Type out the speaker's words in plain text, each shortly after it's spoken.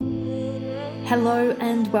Hello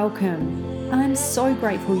and welcome. I'm so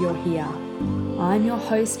grateful you're here. I'm your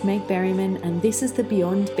host, Meg Berryman, and this is the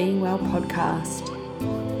Beyond Being Well podcast.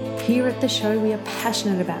 Here at the show, we are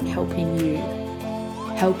passionate about helping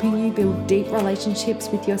you build deep relationships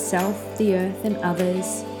with yourself, the earth, and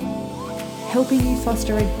others, helping you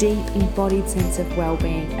foster a deep, embodied sense of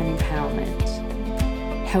well-being and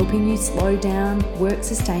empowerment, helping you slow down, work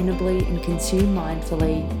sustainably, and consume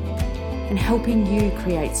mindfully, and helping you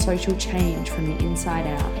create social change from the inside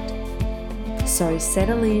out. So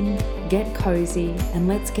settle in, get cozy, and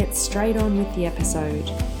let's get straight on with the episode.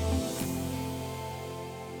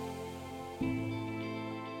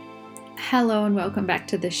 Hello and welcome back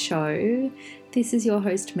to the show. This is your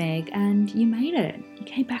host Meg, and you made it. You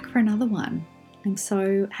came back for another one. I'm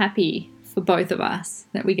so happy for both of us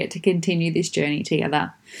that we get to continue this journey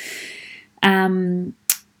together.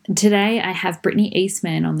 Today I have Brittany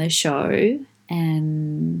Eastman on the show,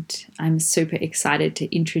 and I'm super excited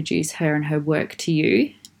to introduce her and her work to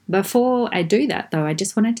you. Before I do that, though, I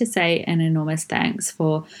just wanted to say an enormous thanks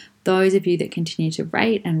for those of you that continue to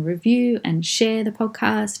rate and review and share the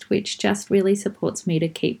podcast, which just really supports me to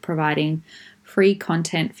keep providing free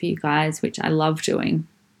content for you guys, which I love doing.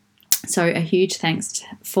 So a huge thanks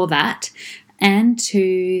for that, and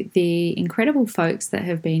to the incredible folks that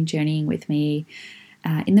have been journeying with me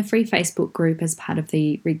in the free Facebook group as part of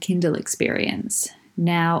the Rekindle experience.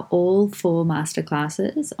 Now, all 4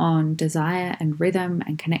 masterclasses on desire and rhythm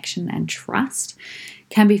and connection and trust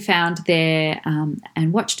can be found there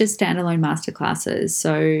and watched as standalone masterclasses.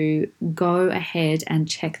 So go ahead and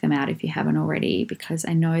check them out if you haven't already, because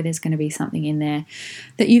I know there's going to be something in there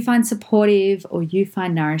that you find supportive or you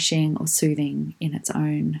find nourishing or soothing in its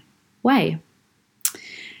own way.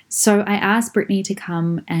 So I asked Brittany to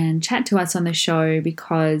come and chat to us on the show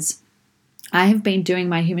because I have been doing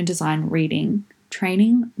my human design reading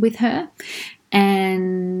training with her,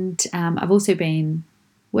 and I've also been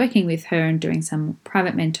working with her and doing some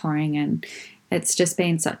private mentoring, and it's just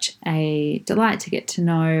been such a delight to get to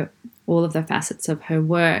know all of the facets of her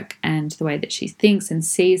work and the way that she thinks and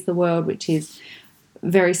sees the world, which is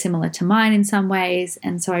very similar to mine in some ways.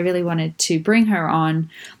 And so I really wanted to bring her on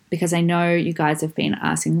because I know you guys have been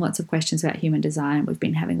asking lots of questions about human design. We've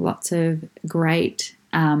been having lots of great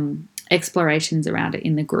explorations around it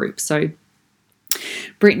in the group. So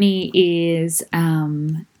Brittany is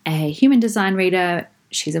a human design reader.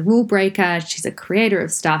 She's a rule breaker. She's a creator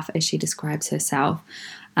of stuff, as she describes herself.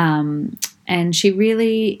 And she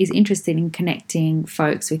really is interested in connecting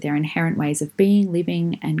folks with their inherent ways of being,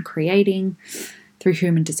 living, and creating through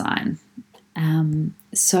human design.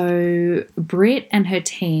 So Britt and her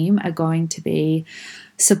team are going to be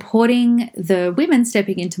supporting the women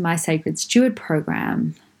stepping into my Sacred Steward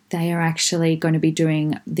program. They are actually going to be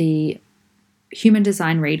doing the human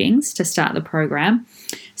design readings to start the program,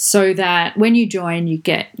 so that when you join, you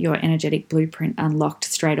get your energetic blueprint unlocked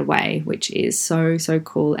straight away, which is so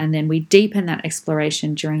cool. And then we deepen that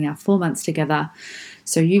exploration during our 4 months together,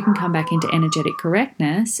 so you can come back into energetic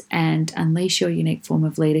correctness and unleash your unique form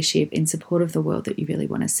of leadership in support of the world that you really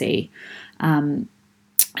want to see.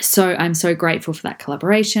 So I'm so grateful for that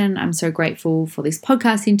collaboration. I'm so grateful for this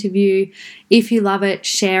podcast interview. If you love it,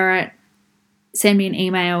 share it, send me an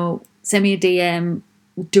email, send me a DM,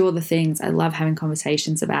 do all the things. I love having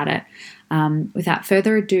conversations about it. Without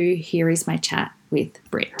further ado, here is my chat with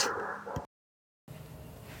Britt.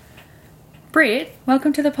 Britt,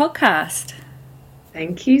 welcome to the podcast.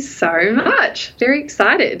 Thank you so much. Very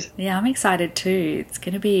excited. Yeah, I'm excited too. It's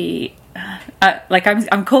going to be,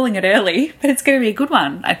 I'm calling it early, but it's going to be a good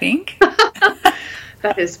one, I think.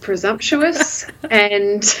 That is presumptuous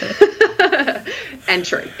and and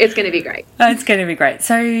true. It's going to be great. It's going to be great.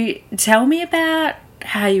 So tell me about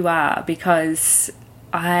how you are, because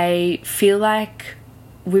I feel like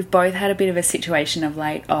we've both had a bit of a situation of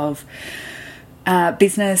late of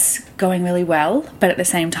business going really well, but at the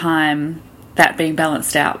same time that being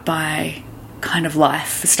balanced out by kind of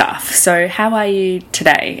life stuff. So how are you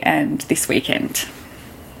today and this weekend?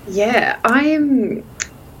 Yeah,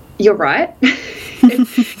 you're right.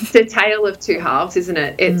 It's a tale of two halves, isn't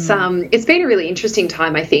it? It's been a really interesting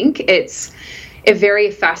time, I think. It's a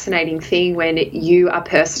very fascinating thing when you are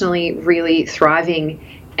personally really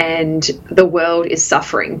thriving and the world is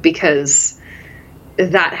suffering, because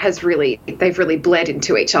they've really bled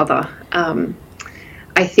into each other.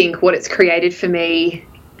 I think what it's created for me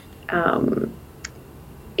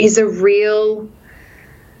is a real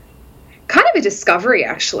kind of a discovery,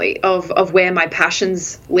 actually, of where my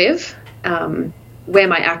passions live, where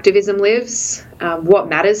my activism lives, what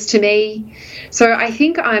matters to me. So I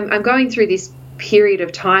think I'm going through this period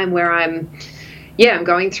of time where I'm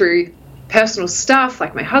going through personal stuff,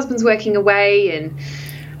 like my husband's working away, and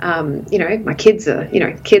you know, my kids are, you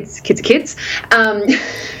know, kids are kids.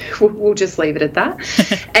 We'll just leave it at that.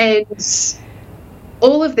 And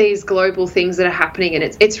all of these global things that are happening, and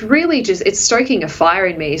it's really just, it's stoking a fire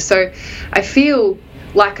in me. So I feel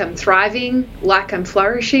like I'm thriving, like I'm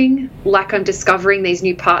flourishing, like I'm discovering these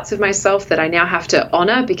new parts of myself that I now have to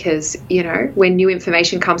honor, because, you know, when new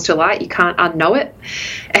information comes to light, you can't unknow it.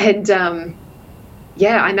 And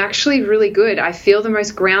yeah, I'm actually really good. I feel the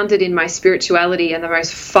most grounded in my spirituality and the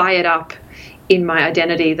most fired up in my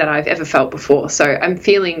identity that I've ever felt before. So I'm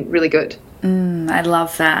feeling really good. I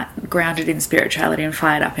love that, grounded in spirituality and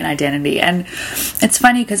fired up in identity. And it's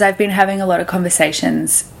funny because I've been having a lot of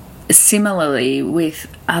conversations similarly with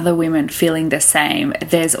other women feeling the same.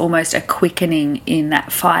 There's almost a quickening in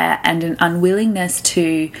that fire and an unwillingness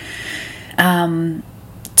to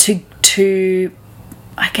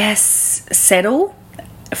I guess settle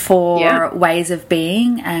for ways of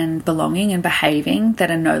being and belonging and behaving that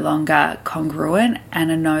are no longer congruent and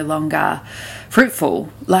are no longer fruitful.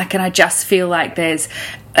 Like, and I just feel like there's,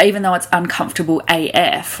 even though it's uncomfortable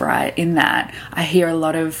AF, right, in that, I hear a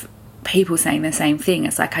lot of people saying the same thing.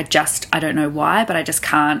 It's like, I don't know why, but I just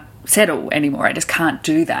can't settle anymore. I just can't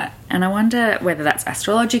do that. And I wonder whether that's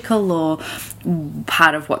astrological or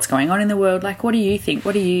part of what's going on in the world. Like, what do you think?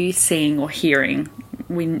 What are you seeing or hearing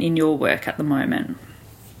in your work at the moment?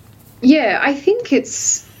 Yeah, I think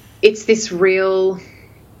it's this real,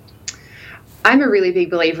 I'm a really big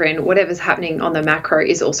believer in whatever's happening on the macro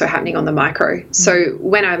is also happening on the micro. So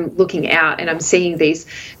when I'm looking out and I'm seeing these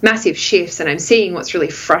massive shifts and I'm seeing what's really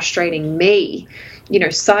frustrating me, you know,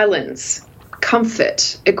 silence,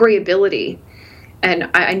 comfort, agreeability, and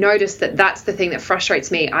I notice that that's the thing that frustrates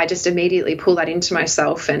me, I just immediately pull that into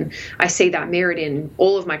myself, and I see that mirrored in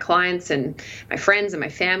all of my clients and my friends and my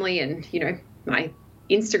family and, you know, my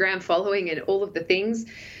Instagram following and all of the things.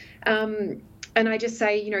 And I just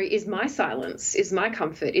say, you know, is my silence, is my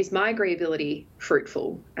comfort, is my agreeability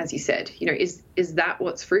fruitful? As you said, you know, is that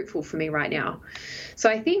what's fruitful for me right now? So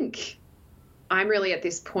I think I'm really at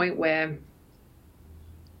this point where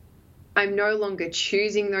I'm no longer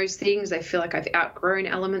choosing those things. I feel like I've outgrown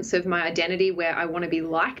elements of my identity where I want to be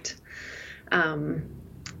liked. I've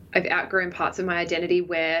outgrown parts of my identity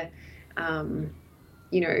where,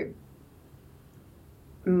 you know,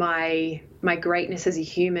 my greatness as a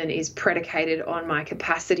human is predicated on my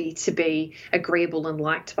capacity to be agreeable and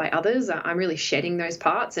liked by others. I'm really shedding those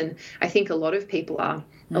parts, and I think a lot of people are.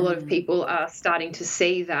 A lot of people are starting to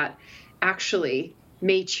see that actually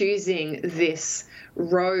me choosing this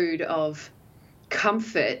road of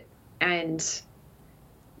comfort, and,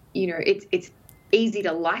 you know, it's easy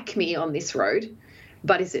to like me on this road,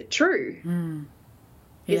 but is it true?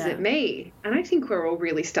 Is it me? And I think we're all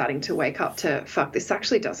really starting to wake up to, fuck, this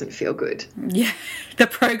actually doesn't feel good. Yeah, the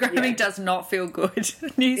programming does not feel good.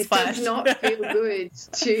 Newsflash. It does not feel good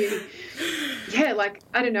to, yeah, like,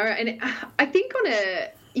 I don't know. And I think on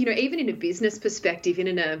a, you know, even in a business perspective,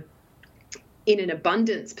 in an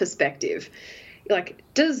abundance perspective, like,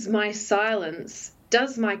 does my silence,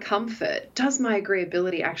 does my comfort, does my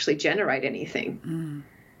agreeability actually generate anything?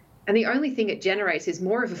 And the only thing it generates is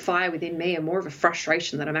more of a fire within me and more of a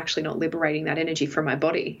frustration that I'm actually not liberating that energy from my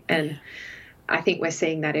body. And I think we're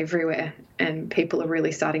seeing that everywhere, and people are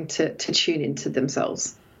really starting to tune into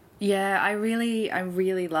themselves. Yeah, I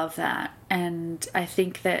really love that. And I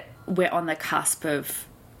think that we're on the cusp of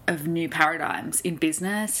new paradigms in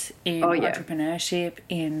business, in entrepreneurship,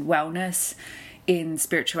 in wellness, in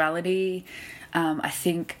spirituality. I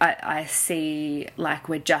think I see like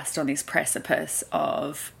we're just on this precipice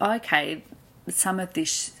of, okay, some of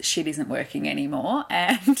this shit isn't working anymore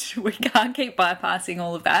and we can't keep bypassing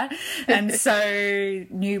all of that. And so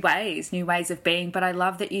new ways of being. But I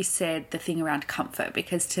love that you said the thing around comfort,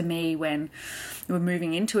 because to me, when we're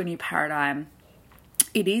moving into a new paradigm,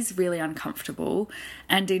 it is really uncomfortable.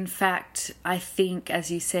 And in fact, I think, as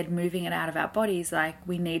you said, moving it out of our bodies, like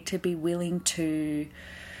we need to be willing to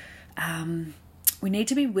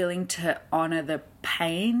honour the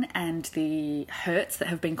pain and the hurts that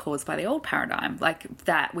have been caused by the old paradigm. Like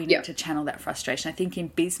that, we need to channel that frustration. I think in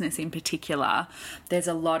business in particular, there's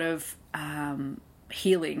a lot of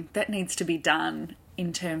healing that needs to be done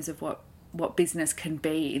in terms of what business can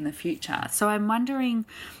be in the future. So I'm wondering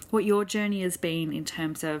what your journey has been in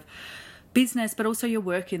terms of business, but also your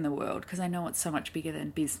work in the world, because I know it's so much bigger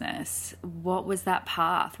than business. What was that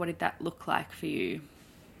path? What did that look like for you?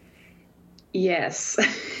 Yes.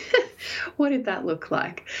 What did that look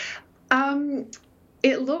like?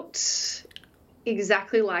 It looked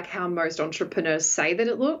exactly like how most entrepreneurs say that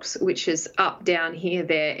it looks, which is up, down, here,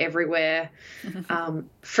 there, everywhere,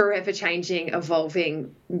 forever changing,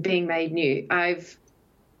 evolving, being made new. I've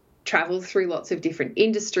traveled through lots of different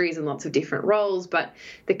industries and lots of different roles, but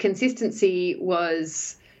the consistency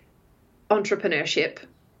was entrepreneurship,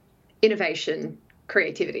 innovation,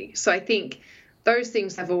 creativity. So I think those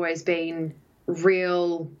things have always been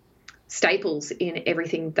real staples in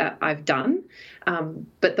everything that I've done.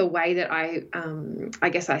 But the way that I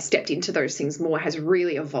guess I stepped into those things more has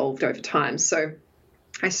really evolved over time. So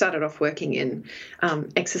I started off working in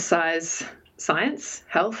exercise science,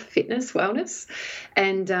 health, fitness, wellness,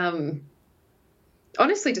 and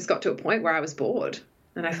honestly just got to a point where I was bored.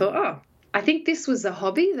 And I thought, oh, I think this was a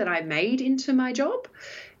hobby that I made into my job,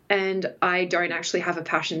 and I don't actually have a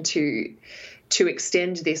passion to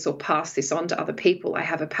extend this or pass this on to other people. I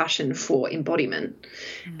have a passion for embodiment.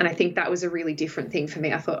 And I think that was a really different thing for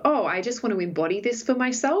me. I thought, oh, I just want to embody this for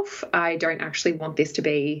myself. I don't actually want this to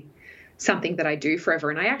be something that I do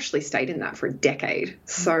forever. And I actually stayed in that for a decade.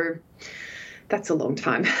 So that's a long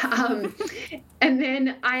time. And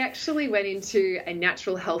then I actually went into a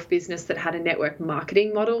natural health business that had a network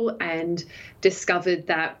marketing model, and discovered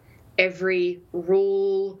that every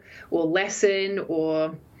rule or lesson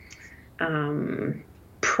or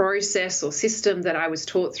process or system that I was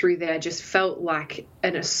taught through there just felt like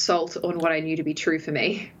an assault on what I knew to be true for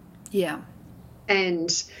me. Yeah.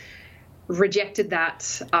 And rejected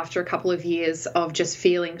that after a couple of years of just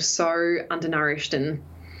feeling so undernourished and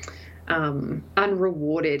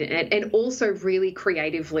unrewarded, and also really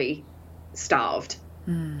creatively starved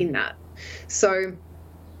in that. So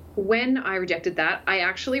when I rejected that, I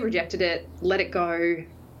actually rejected it, let it go,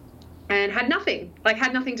 and had nothing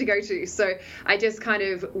to go to. So I just kind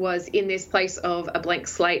of was in this place of a blank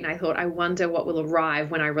slate, and I thought, I wonder what will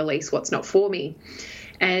arrive when I release what's not for me.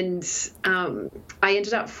 And I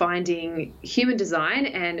ended up finding human design,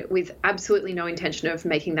 and with absolutely no intention of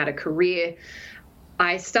making that a career,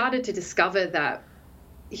 I started to discover that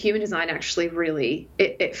human design actually really,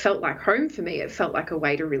 it felt like home for me. It felt like a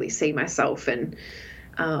way to really see myself. And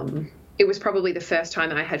it was probably the first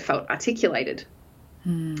time I had felt articulated.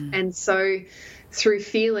 And so through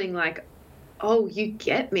feeling like, oh, you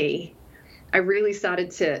get me, I really started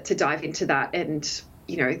to dive into that. And,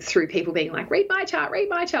 you know, through people being like, read my chart.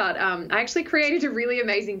 I actually created a really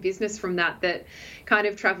amazing business from that kind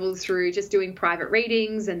of traveled through just doing private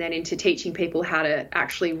readings, and then into teaching people how to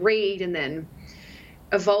actually read, and then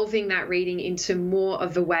evolving that reading into more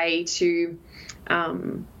of a way to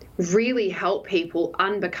really help people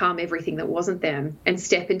unbecome everything that wasn't them and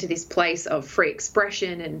step into this place of free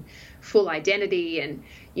expression and full identity. And,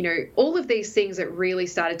 you know, all of these things that really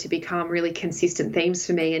started to become really consistent themes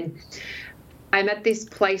for me. And I'm at this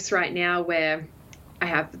place right now where I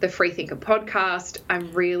have the Free Thinker podcast.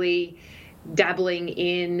 I'm really dabbling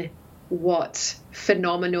in what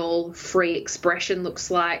phenomenal free expression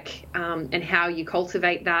looks like, and how you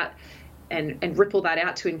cultivate that and ripple that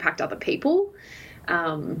out to impact other people.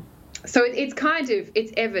 So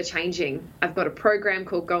it's ever changing. I've got a program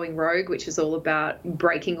called Going Rogue, which is all about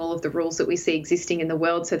breaking all of the rules that we see existing in the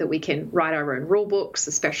world so that we can write our own rule books,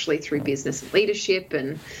 especially through business and leadership.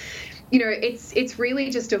 And, you know, it's really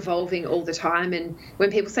just evolving all the time. And when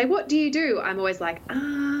people say, what do you do? I'm always like,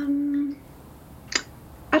 I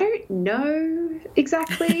don't know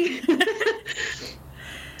exactly.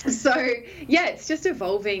 So, yeah, it's just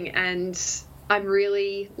evolving, and I'm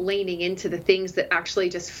really leaning into the things that actually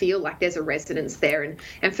just feel like there's a resonance there.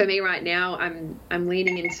 And for me right now, I'm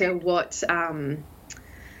leaning into what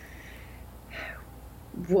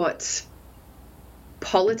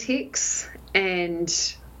politics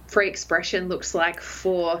and free expression looks like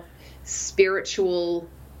for spiritual,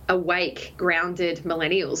 awake, grounded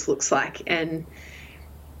millennials looks like. And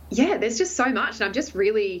yeah, there's just so much. And I just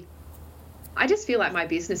feel like my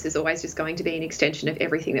business is always just going to be an extension of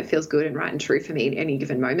everything that feels good and right and true for me in any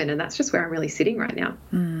given moment. And that's just where I'm really sitting right now.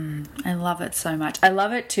 I love it so much. I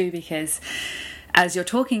love it too, because as you're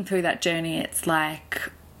talking through that journey, it's like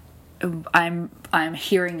I'm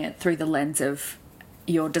hearing it through the lens of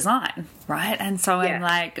your design, right? And so I'm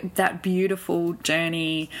like, that beautiful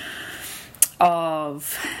journey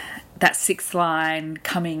of that sixth line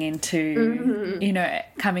coming into, you know,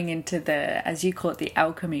 coming into the, as you call it, the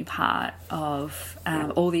alchemy part of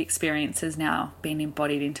all the experiences now being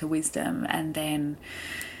embodied into wisdom, and then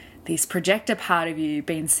this projector part of you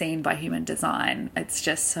being seen by human design. It's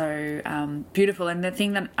just so beautiful. And the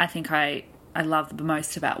thing that I think I love the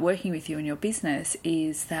most about working with you in your business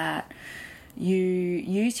is that you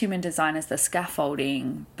use human design as the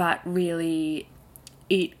scaffolding, but really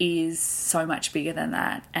it is so much bigger than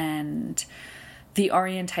that. And the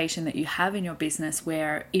orientation that you have in your business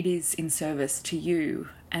where it is in service to you,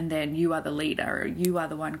 and then you are the leader, or you are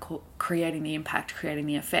the one creating the impact, creating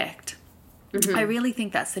the effect. Mm-hmm. I really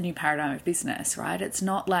think that's the new paradigm of business, right? It's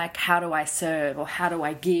not like, how do I serve, or how do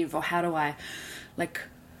I give, or how do I like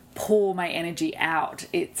pour my energy out.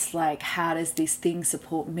 It's like, how does this thing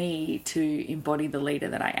support me to embody the leader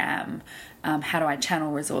that I am? How do I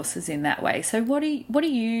channel resources in that way? So what do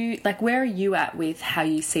you like, where are you at with how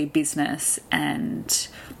you see business and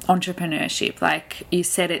entrepreneurship? Like you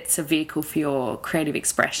said, it's a vehicle for your creative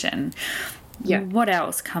expression. Yeah. What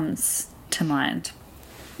else comes to mind?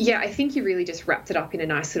 Yeah, I think you really just wrapped it up in a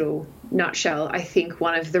nice little nutshell. I think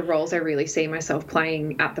one of the roles I really see myself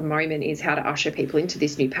playing at the moment is how to usher people into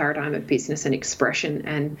this new paradigm of business and expression.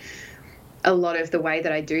 And a lot of the way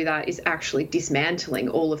that I do that is actually dismantling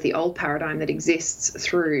all of the old paradigm that exists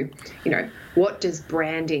through, what does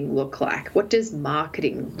branding look like? What does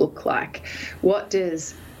marketing look like? What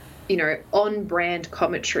does, on-brand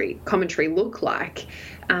commentary look like?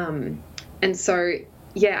 And so,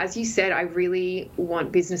 yeah, as you said, I really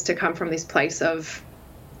want business to come from this place of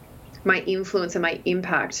my influence and my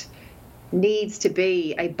impact needs to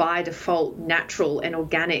be a by default natural and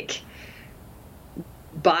organic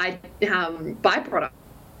byproduct.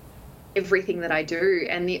 Everything that I do,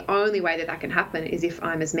 and the only way that can happen is if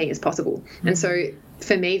I'm as me as possible. Mm-hmm. And so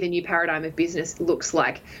for me, the new paradigm of business looks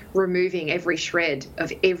like removing every shred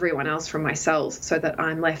of everyone else from my cells so that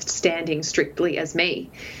I'm left standing strictly as me.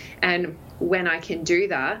 And when I can do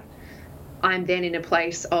that, I'm then in a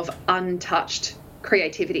place of untouched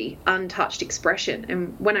creativity, untouched expression.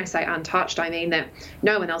 And when I say untouched, I mean that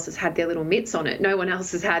no one else has had their little mitts on it. No one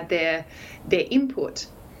else has had their input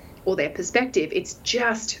or their perspective. It's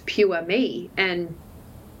just pure me. And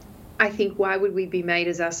I think, why would we be made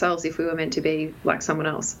as ourselves if we were meant to be like someone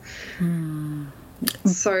else?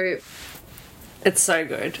 So it's so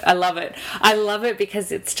good. I love it. I love it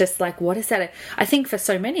because it's just like, what is that? I think for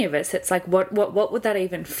so many of us, it's like, what would that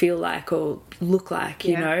even feel like or look like,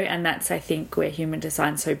 you know? And that's, I think, where human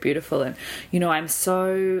design's so beautiful. And, I'm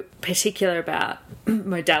so particular about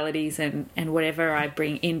modalities and whatever I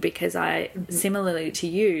bring in, because I, similarly to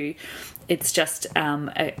you, it's just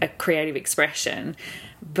a creative expression.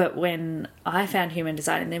 But when I found human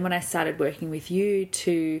design, and then when I started working with you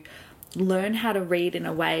to learn how to read in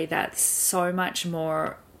a way that's so much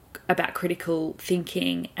more about critical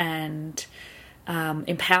thinking and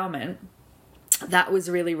empowerment, that was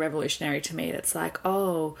really revolutionary to me. It's like,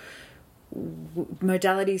 modalities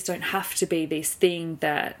don't have to be this thing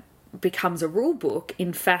that becomes a rule book.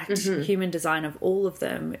 In fact, human design of all of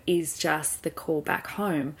them is just the call back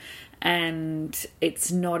home. And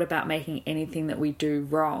it's not about making anything that we do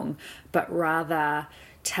wrong, but rather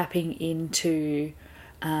tapping into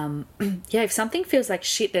if something feels like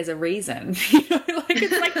shit, there's a reason.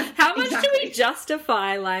 It's like, how much do we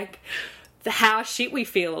justify how shit we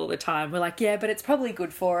feel all the time? We're like, yeah, but it's probably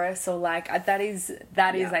good for us, or like that is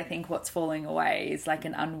I think what's falling away is like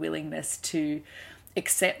an unwillingness to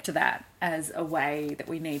accept that as a way that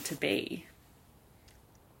we need to be.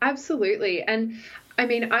 Absolutely. And I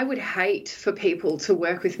mean, I would hate for people to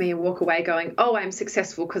work with me and walk away going, I'm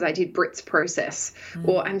successful because I did Brit's process,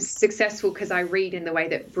 or I'm successful because I read in the way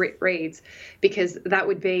that Brit reads, because that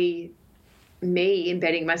would be me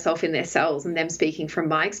embedding myself in their cells and them speaking from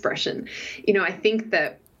my expression. I think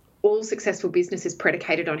that all successful business is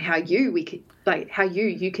predicated on how you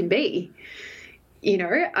can be.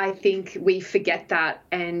 I think we forget that,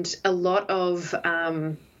 and a lot of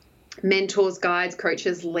mentors, guides,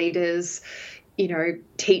 coaches, leaders,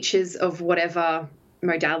 teachers of whatever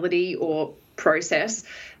modality or process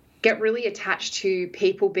get really attached to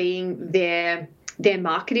people being their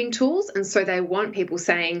marketing tools. And so they want people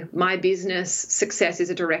saying, my business success is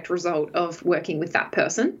a direct result of working with that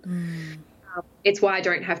person. It's why I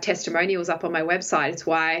don't have testimonials up on my website. It's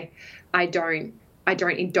why I don't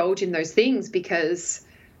indulge in those things, because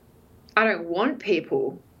I don't want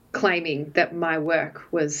people claiming that my work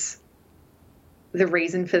was the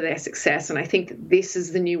reason for their success. And I think this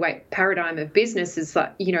is the new paradigm of business, is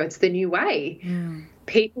that, it's the new way.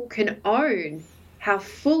 People can own how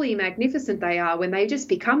fully magnificent they are when they just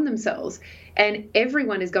become themselves. And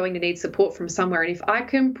everyone is going to need support from somewhere. And if I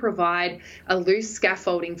can provide a loose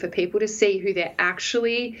scaffolding for people to see who they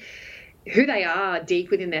are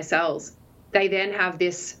deep within their cells, they then have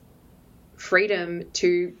this freedom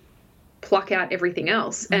to pluck out everything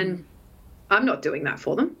else. And I'm not doing that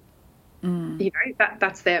for them.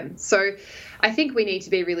 That's them. So I think we need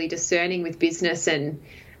to be really discerning with business and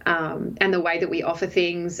and the way that we offer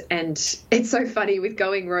things. And it's so funny with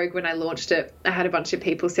Going Rogue, when I launched it, I had a bunch of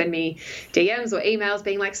people send me DMs or emails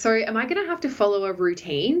being like, so am I going to have to follow a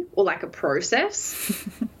routine or like a process?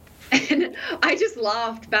 And I just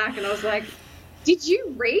laughed back and I was like, did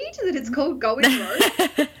you read that it's called Going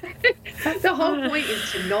Rogue? The whole point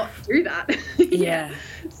is to not do that. Yeah.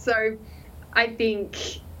 So I think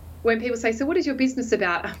when people say, so what is your business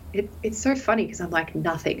about? It's so funny because I'm like,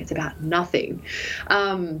 nothing. It's about nothing.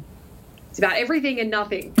 It's about everything and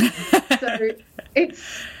nothing. So it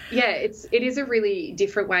is a really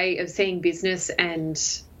different way of seeing business. And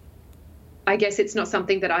I guess it's not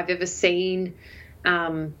something that I've ever seen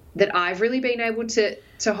that I've really been able to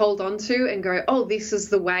hold on to and go, oh, this is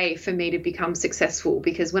the way for me to become successful.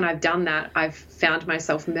 Because when I've done that, I've found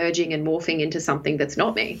myself merging and morphing into something that's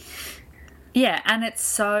not me. Yeah, and it's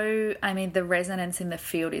so, I mean, the resonance in the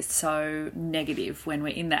field is so negative when we're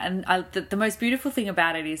in that. And the most beautiful thing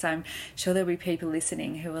about it is I'm sure there'll be people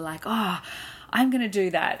listening who are like, oh, I'm going to do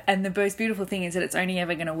that. And the most beautiful thing is that it's only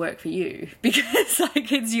ever going to work for you because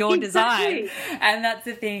like it's your design. And that's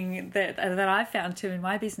the thing that I've found too in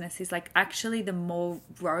my business is like actually the more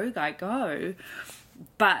rogue I go,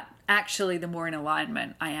 but actually the more in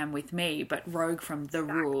alignment I am with me, but rogue from the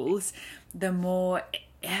rules, the more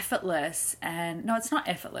effortless. And no, it's not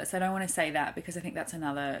effortless. I don't want to say that because I think that's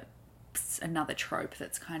another trope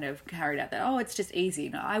that's kind of carried out that, oh, it's just easy.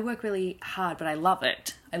 No, I work really hard, but I love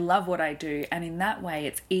it. I love what I do. And in that way,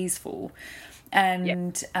 it's easeful.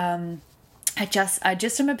 And I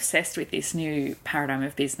just am obsessed with this new paradigm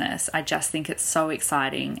of business. I just think it's so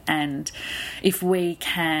exciting. And if we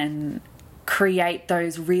can create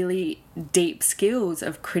those really deep skills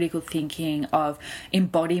of critical thinking, of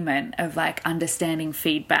embodiment, of like understanding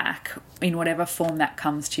feedback in whatever form that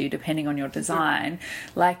comes to you, depending on your design.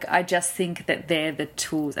 Like, I just think that they're the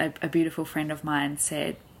tools. A beautiful friend of mine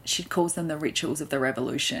said, she calls them the rituals of the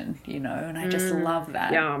revolution, you know, and I just love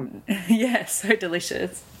that. Yum. Yeah, so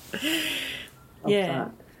delicious.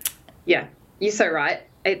 That. Yeah, you're so right.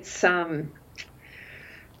 It's, I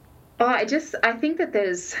think that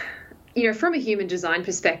there's, you know, from a human design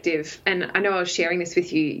perspective, and I know I was sharing this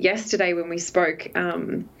with you yesterday when we spoke,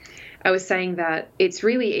 I was saying that it's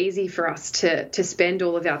really easy for us to spend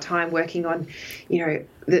all of our time working on, you know,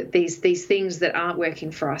 these things that aren't working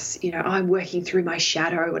for us. You know, I'm working through my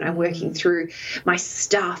shadow and I'm working through my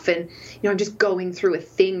stuff and, you know, I'm just going through a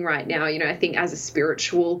thing right now. You know, I think as a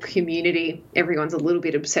spiritual community, everyone's a little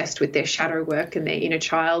bit obsessed with their shadow work and their inner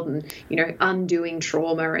child and, you know, undoing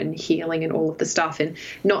trauma and healing and all of the stuff. And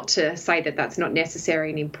not to say that that's not necessary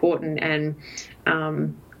and important and,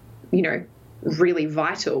 you know, really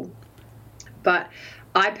vital. But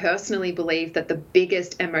I personally believe that the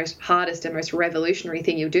biggest and most hardest and most revolutionary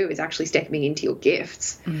thing you'll do is actually stepping into your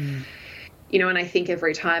gifts. You know, and I think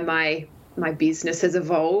every time my business has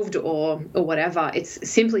evolved or whatever, it's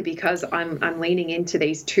simply because I'm leaning into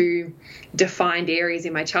these two defined areas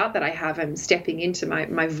in my chart that I have. I'm stepping into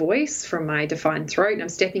my voice from my defined throat, and I'm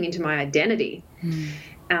stepping into my identity.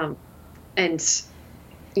 And,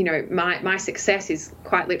 you know, my success is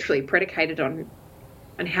quite literally predicated on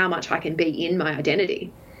how much I can be in my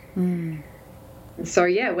identity. And so,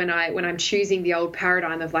 yeah, when I'm choosing the old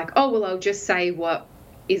paradigm of like, oh, well, I'll just say what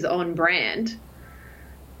is on brand,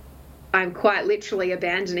 I'm quite literally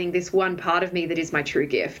abandoning this one part of me that is my true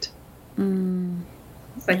gift. So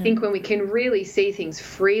I think when we can really see things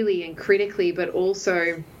freely and critically, but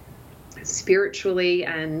also spiritually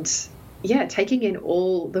and, yeah, taking in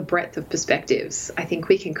all the breadth of perspectives, I think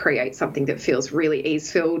we can create something that feels really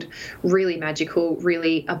ease-filled, really magical,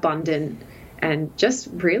 really abundant, and just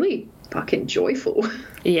really fucking joyful.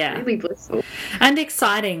 Yeah. Really blissful. And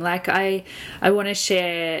exciting. Like, I want to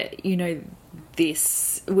share, you know,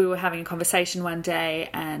 this. We were having a conversation one day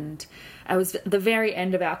and I was at the very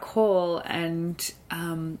end of our call and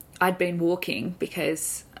I'd been walking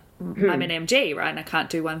because I'm an MG, right? And I can't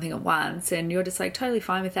do one thing at once. And you're just like totally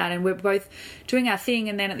fine with that. And we're both doing our thing.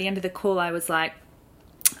 And then at the end of the call, I was like,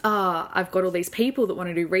 I've got all these people that want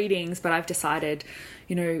to do readings, but I've decided,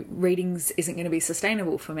 you know, readings isn't going to be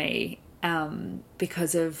sustainable for me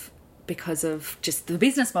because of just the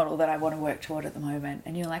business model that I want to work toward at the moment.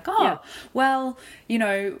 And you're like, well, you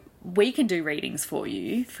know, we can do readings for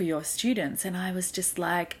you, for your students. And I was just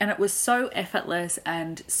like, and it was so effortless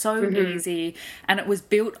and so easy. And it was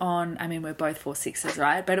built on, I mean, we're both 4/6s,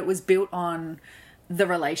 right? But it was built on the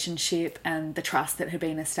relationship and the trust that had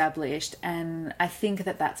been established. And I think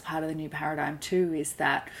that that's part of the new paradigm too, is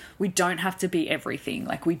that we don't have to be everything.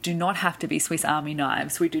 Like, we do not have to be Swiss Army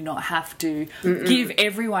knives. We do not have to give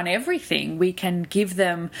everyone everything. We can give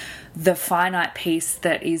them the finite piece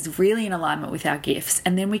that is really in alignment with our gifts,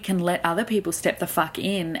 and then we can let other people step the fuck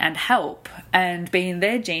in and help and be in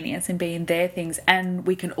their genius and be in their things, and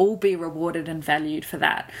we can all be rewarded and valued for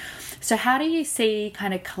that. So how do you see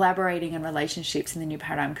kind of collaborating in relationships in the new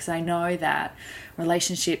paradigm? Because I know that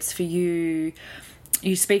relationships for you,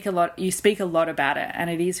 you speak a lot about it, and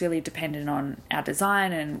it is really dependent on our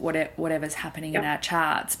design and whatever's happening in our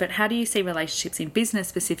charts. But how do you see relationships in business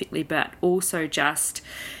specifically, but also just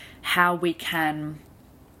how we can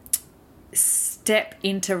step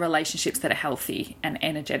into relationships that are healthy and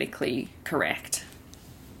energetically correct?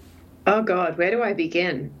 Oh God, where do I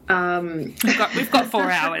begin? We've got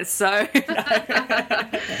 4 hours, so.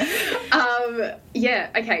 Yeah,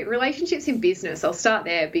 okay. Relationships in business. I'll start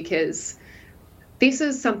there because this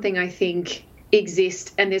is something I think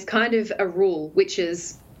exists, and there's kind of a rule, which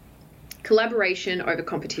is collaboration over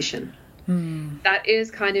competition. That is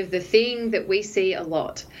kind of the thing that we see a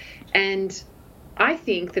lot. And I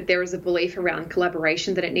think that there is a belief around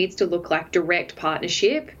collaboration that it needs to look like direct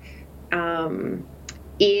partnership,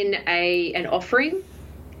 in an offering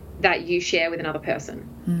that you share with another person.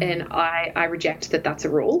 And I reject that that's a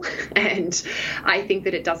rule. And I think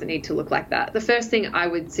that it doesn't need to look like that. The first thing I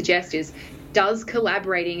would suggest is, does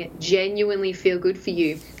collaborating genuinely feel good for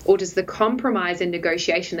you? Or does the compromise and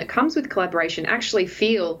negotiation that comes with collaboration actually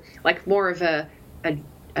feel like more of a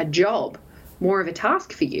job, more of a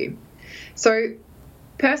task for you? So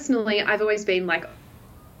personally, I've always been like,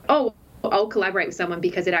 oh, I'll collaborate with someone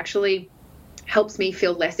because it actually helps me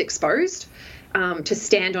feel less exposed to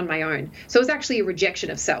stand on my own. So it was actually a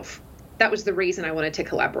rejection of self. That was the reason I wanted to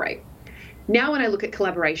collaborate. Now when I look at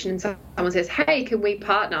collaboration and someone says, hey, can we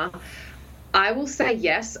partner? I will say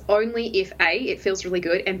yes, only if A, it feels really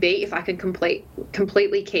good, and B, if I can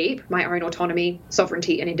completely keep my own autonomy,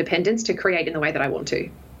 sovereignty, and independence to create in the way that I want to.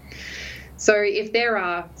 So if there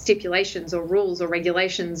are stipulations or rules or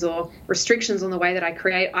regulations or restrictions on the way that I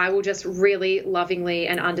create, I will just really lovingly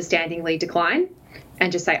and understandingly decline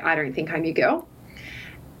and just say, I don't think I'm your girl.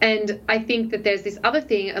 And I think that there's this other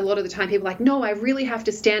thing, a lot of the time people are like, no, I really have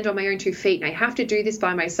to stand on my own 2 feet and I have to do this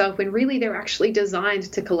by myself, when really they're actually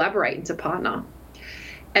designed to collaborate and to partner.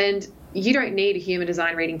 And you don't need a human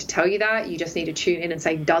design reading to tell you that. You just need to tune in and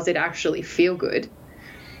say, does it actually feel good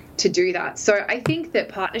to do that? So I think that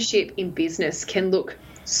partnership in business can look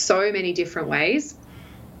so many different ways.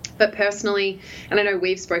 But personally, and I know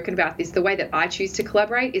we've spoken about this, the way that I choose to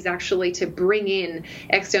collaborate is actually to bring in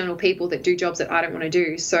external people that do jobs that I don't want to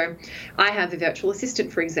do. So I have a virtual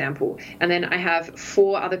assistant, for example, and then I have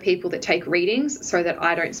 4 other people that take readings so that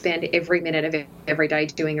I don't spend every minute of every day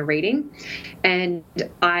doing a reading. And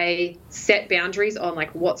I set boundaries on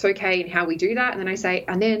like what's okay and how we do that. And then I say,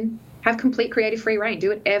 and then have complete creative free reign. Do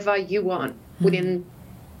whatever you want within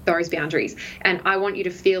those boundaries. And I want you to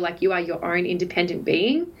feel like you are your own independent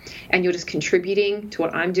being and you're just contributing to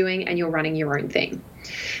what I'm doing and you're running your own thing.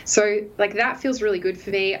 So like that feels really good for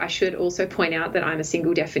me. I should also point out that I'm a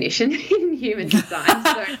single definition in human design.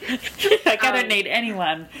 So like I don't need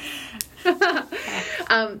anyone.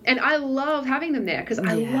 And I love having them there because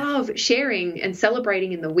I love sharing and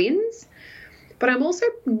celebrating in the wins. But I'm also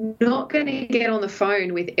not going to get on the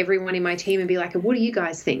phone with everyone in my team and be like, what do you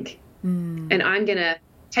guys think? And I'm going to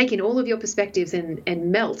take in all of your perspectives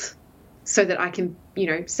and melt so that I can,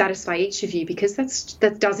 satisfy each of you, because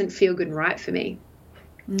that doesn't feel good and right for me.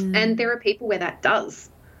 And there are people where that does.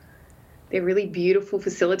 They're really beautiful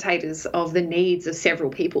facilitators of the needs of several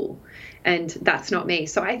people. And that's not me.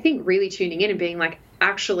 So I think really tuning in and being like,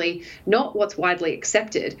 actually, not what's widely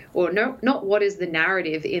accepted or not what is the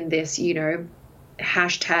narrative in this,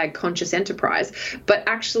 hashtag conscious enterprise, but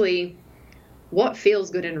actually what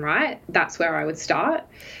feels good and right. That's where I would start.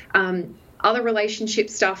 Other relationship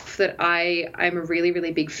stuff that I'm a really,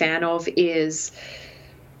 really big fan of is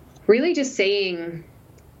really just seeing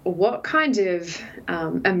what kind of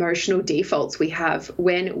emotional defaults we have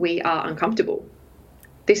when we are uncomfortable.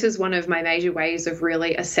 This is one of my major ways of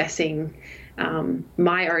really assessing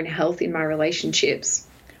my own health in my relationships.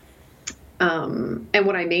 And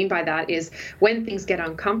what I mean by that is when things get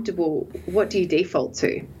uncomfortable, what do you default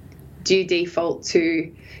to? Do you default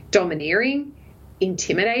to domineering,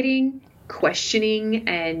 intimidating, questioning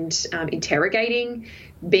and interrogating,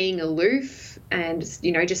 being aloof and,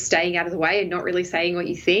 just staying out of the way and not really saying what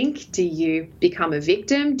you think? Do you become a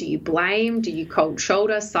victim? Do you blame? Do you cold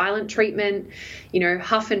shoulder, silent treatment,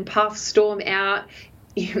 huff and puff, storm out?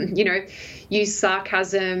 use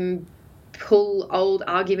sarcasm, pull old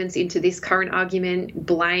arguments into this current argument,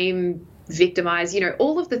 blame, victimize,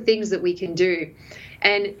 all of the things that we can do.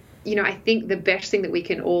 And, I think the best thing that we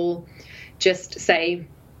can all just say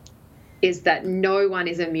is that no one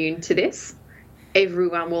is immune to this.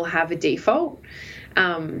 Everyone will have a default.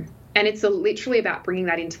 And it's literally about bringing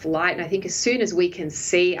that into the light. And I think as soon as we can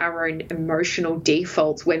see our own emotional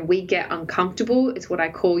defaults, when we get uncomfortable, it's what I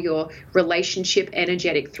call your relationship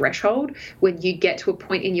energetic threshold. When you get to a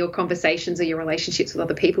point in your conversations or your relationships with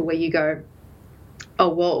other people where you go, oh,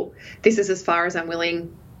 whoa, this is as far as I'm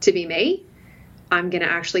willing to be me. I'm going to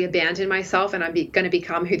actually abandon myself, and I'm going to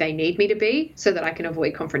become who they need me to be so that I can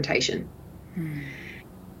avoid confrontation.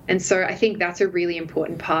 And so I think that's a really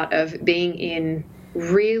important part of being in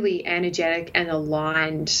really energetic and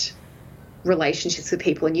aligned relationships with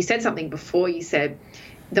people. And you said something before. You said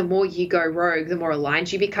the more you go rogue, the more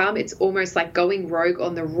aligned you become. It's almost like going rogue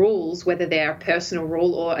on the rules, whether they're a personal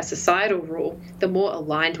rule or a societal rule, the more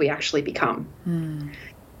aligned we actually become.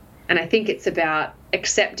 And I think it's about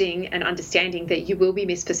accepting and understanding that you will be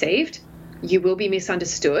misperceived, you will be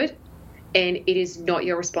misunderstood, and it is not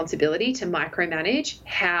your responsibility to micromanage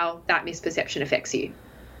how that misperception affects you.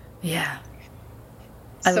 Yeah.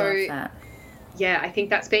 I love that. Yeah, I think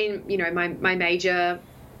that's been, my major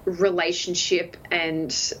relationship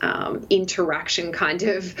and interaction kind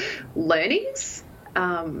of learnings.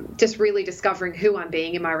 Just really discovering who I'm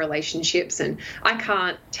being in my relationships. And I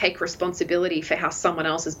can't take responsibility for how someone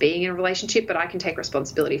else is being in a relationship, but I can take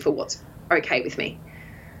responsibility for what's okay with me.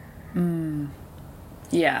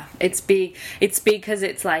 Yeah, it's big. It's big because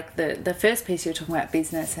it's like the first piece you're talking about,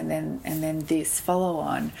 business, and then this follow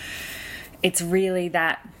on. It's really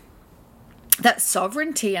that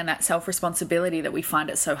sovereignty and that self-responsibility that we find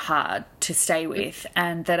it so hard to stay with,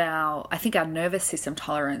 and that I think our nervous system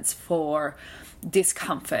tolerance for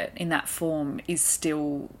discomfort in that form is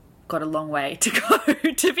still got a long way to go,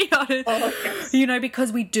 to be honest. Oh, yes.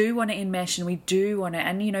 Because we do want to enmesh, and we do want to,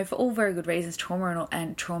 and for all very good reasons, trauma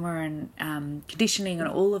and conditioning and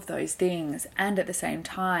all of those things. And at the same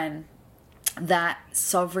time, that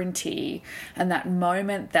sovereignty and that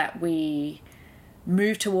moment that we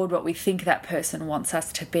move toward what we think that person wants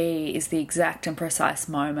us to be is the exact and precise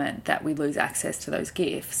moment that we lose access to those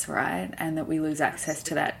gifts, right? And that we lose access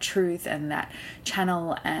to that truth and that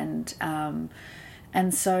channel. And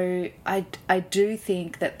so I do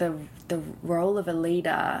think that the role of a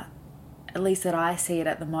leader, at least that I see it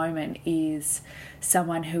at the moment, is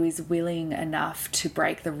someone who is willing enough to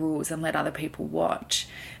break the rules and let other people watch,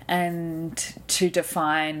 and to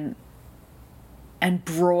define and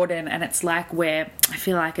broaden. And it's like I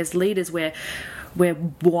feel like as leaders we're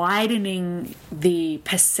widening the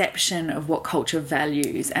perception of what culture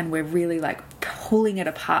values, and we're really like pulling it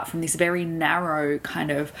apart from this very narrow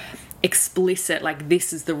kind of explicit, like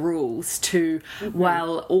this is the rules, to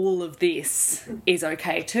while all of this is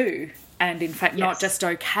okay too, and in fact not just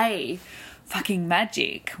okay, fucking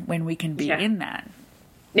magic when we can be in that.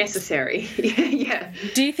 Necessary. Yeah.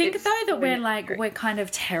 Do you think though that we're kind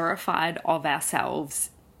of terrified of ourselves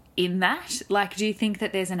in that? Like, do you think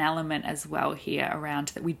that there's an element as well here around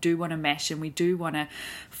that we do want to mesh, and we do want to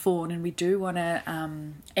fawn, and we do want to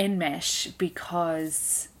enmesh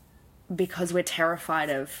because we're terrified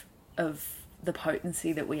of the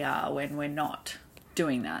potency that we are when we're not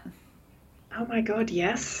doing that? Oh my God,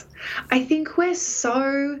 yes. I think we're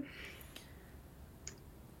so...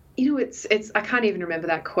 it's I can't even remember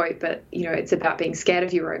that quote, but, it's about being scared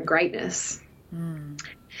of your own greatness.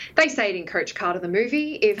 They say it in Coach Carter, the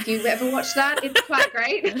movie. If you've ever watched that, it's quite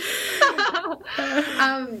great.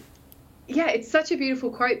 Yeah, it's such a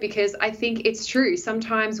beautiful quote, because I think it's true.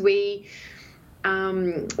 Sometimes we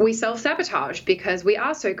self-sabotage because we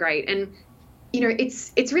are so great. And,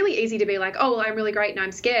 it's really easy to be like, oh, well, I'm really great and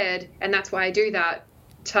I'm scared, and that's why I do that.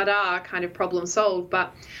 Ta-da, kind of problem solved.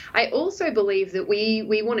 But I also believe that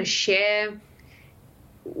we want to share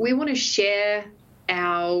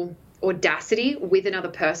our audacity with another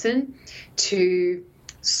person to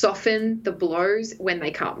soften the blows when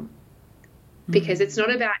they come, because it's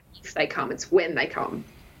not about if they come, it's when they come.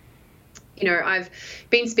 I've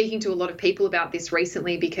been speaking to a lot of people about this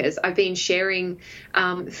recently, because I've been sharing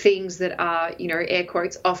things that are, air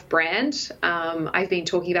quotes, off-brand. I've been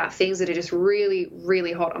talking about things that are just really,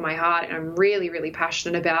 really hot on my heart, and I'm really, really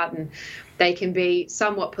passionate about, and they can be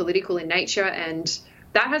somewhat political in nature, and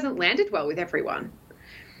that hasn't landed well with everyone.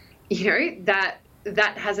 That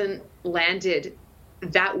hasn't landed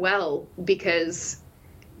that well because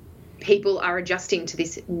people are adjusting to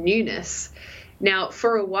this newness. Now,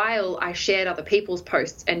 for a while, I shared other people's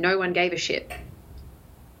posts and no one gave a shit,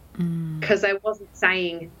 because because I wasn't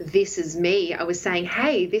saying this is me. I was saying,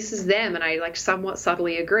 hey, this is them, and I like somewhat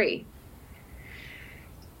subtly agree.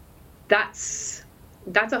 That's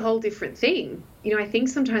a whole different thing. You know, I think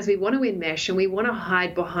sometimes we want to enmesh and we want to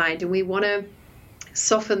hide behind and we want to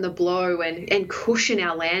soften the blow and cushion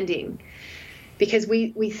our landing, because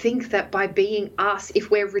we think that by being us, if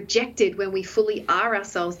we're rejected when we fully are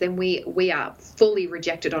ourselves, then we are fully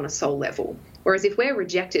rejected on a soul level. Whereas if we're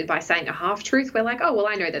rejected by saying a half truth, we're like, oh, well,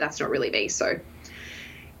 I know that that's not really me, so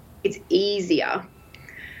it's easier.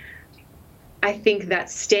 I think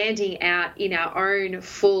that standing out in our own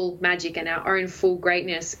full magic and our own full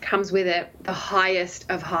greatness comes with it the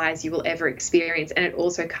highest of highs you will ever experience. And it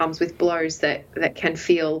also comes with blows that can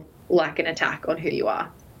feel like an attack on who you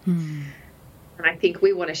are. And I think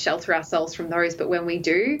we want to shelter ourselves from those. But when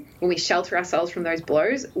we shelter ourselves from those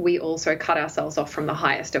blows, we also cut ourselves off from the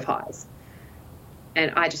highest of highs.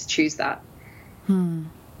 And I just choose that.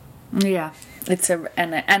 Yeah,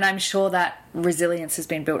 and I'm sure that resilience has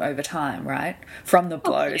been built over time, right? From the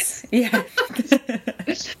blows. Oh, yes. Yeah.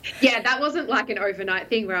 Yeah, that wasn't like an overnight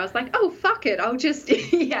thing where I was like, oh, fuck it, I'll just,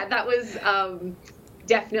 yeah, that was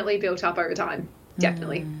definitely built up over time.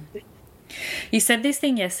 Definitely. You said this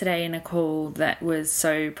thing yesterday in a call that was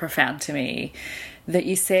so profound to me, that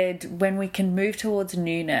you said when we can move towards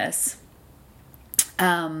newness,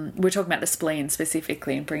 we're talking about the spleen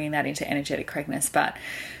specifically and bringing that into energetic correctness, but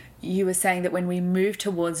you were saying that when we move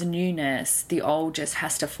towards newness, the old just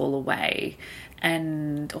has to fall away,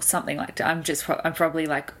 or something like that. I'm probably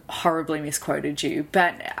like horribly misquoted you,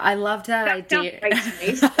 but I loved that idea. I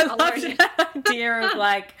loved that idea of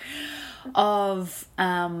like, of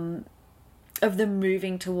the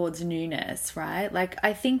moving towards newness, right? Like,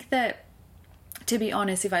 I think that, to be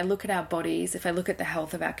honest, if I look at our bodies, if I look at the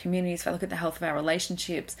health of our communities, if I look at the health of our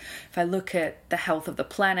relationships, if I look at the health of the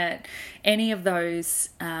planet, any of those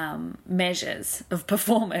measures of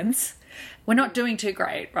performance, we're not doing too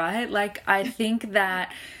great, right? Like, I think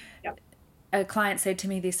that a client said to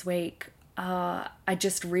me this week, I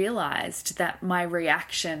just realized that my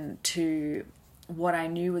reaction to what I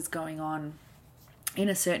knew was going on in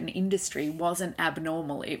a certain industry wasn't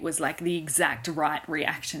abnormal. It was like the exact right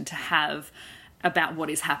reaction to have about what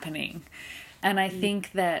is happening. And I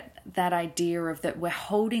think that idea of that we're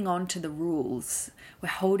holding on to the rules, we're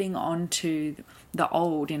holding on to the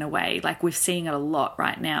old in a way, like we're seeing it a lot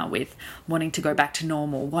right now with wanting to go back to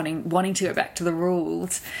normal, wanting to go back to the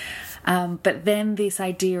rules. But then this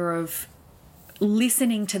idea of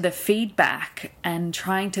listening to the feedback and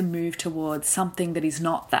trying to move towards something that is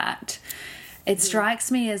not that. It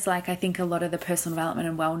strikes me as like, I think a lot of the personal development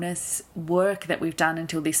and wellness work that we've done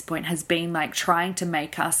until this point has been like trying to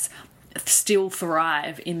make us still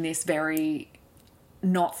thrive in this very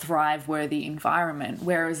not thrive worthy environment.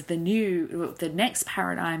 Whereas the next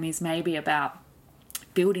paradigm is maybe about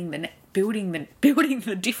building the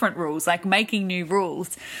different rules, like making new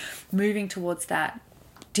rules, moving towards that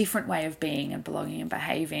different way of being and belonging and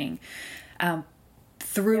behaving.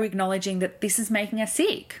 Through acknowledging that this is making us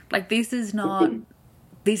sick. Like this is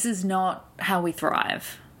not how we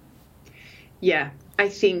thrive. Yeah, I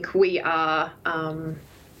think we are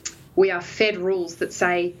fed rules that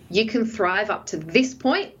say you can thrive up to this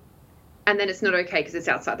point, and then it's not okay because it's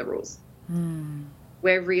outside the rules.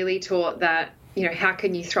 We're really taught that, you know, how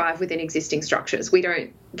can you thrive within existing structures? We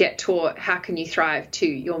don't get taught how can you thrive to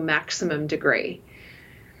your maximum degree.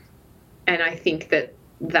 And I think that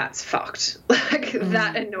that's fucked. Like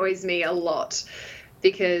that annoys me a lot,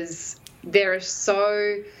 because there are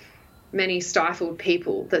so many stifled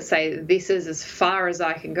people that say this is as far as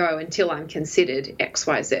I can go until I'm considered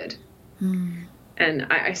XYZ. And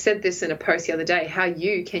I said this in a post the other day, how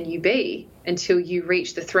you can you be until you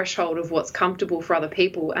reach the threshold of what's comfortable for other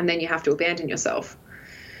people, and then you have to abandon yourself.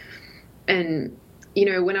 And, you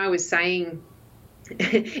know, when I was saying,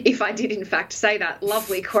 if I did in fact say that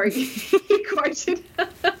lovely quote you quoted,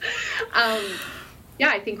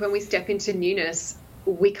 I think when we step into newness,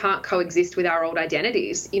 we can't coexist with our old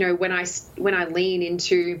identities. You know, when I lean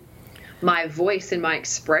into my voice and my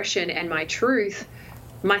expression and my truth,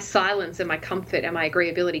 my silence and my comfort and my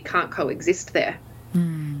agreeability can't coexist there.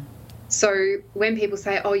 So when people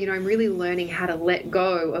say, oh, you know, I'm really learning how to let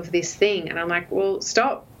go of this thing, and I'm like, well,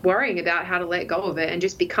 stop worrying about how to let go of it and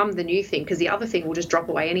just become the new thing, because the other thing will just drop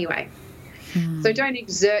away anyway. So don't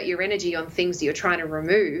exert your energy on things that you're trying to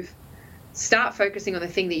remove. Start focusing on the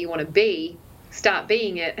thing that you want to be, start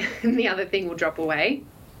being it, and the other thing will drop away.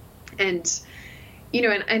 And, you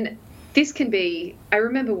know, and this can be, I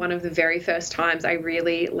remember one of the very first times I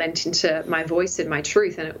really lent into my voice and my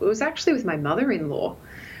truth, and it was actually with my mother-in-law.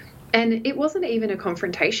 And it wasn't even a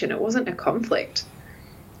confrontation. It wasn't a conflict.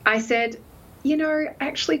 I said, I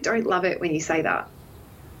actually don't love it when you say that.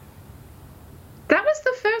 That was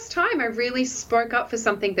the first time I really spoke up for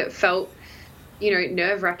something that felt,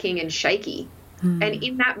 nerve-wracking and shaky. And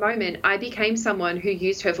in that moment, I became someone who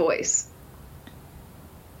used her voice.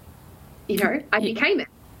 I became it.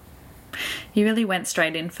 You really went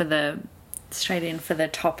straight in for the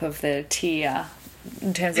top of the tier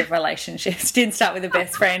in terms of relationships. Didn't start with a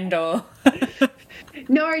best friend or...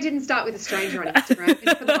 No, I didn't start with a stranger on Instagram.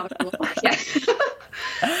 It's for the mother-in-law.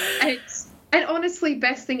 Yeah. and honestly,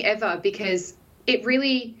 best thing ever, because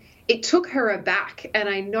it took her aback, and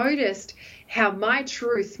I noticed how my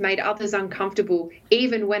truth made others uncomfortable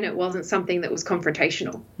even when it wasn't something that was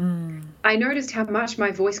confrontational. I noticed how much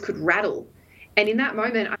my voice could rattle. And in that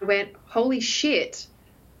moment, I went, holy shit,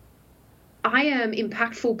 I am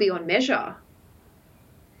impactful beyond measure.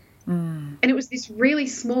 And it was this really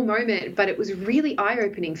small moment, but it was really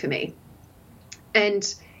eye-opening for me. And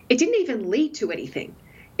it didn't even lead to anything.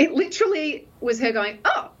 It literally was her going,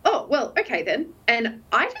 oh, well, okay then. And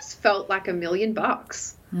I just felt like $1 million.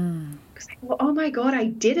 Because I thought, oh my God, I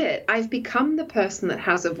did it. I've become the person that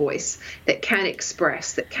has a voice, that can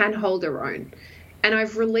express, that can hold her own. And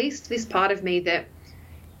I've released this part of me that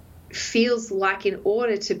feels like in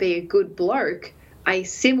order to be a good bloke, I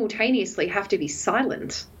simultaneously have to be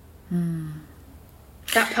silent.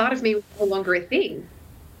 That part of me was no longer a thing.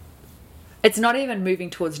 It's not even moving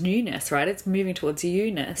towards newness, right? It's moving towards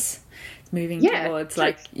you-ness. It's moving towards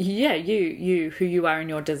you, who you are in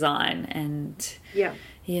your design. And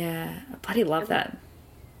I bloody love that.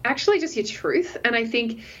 Actually, just your truth. And I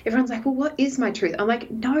think everyone's like, well, what is my truth? I'm like,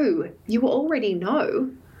 no, you already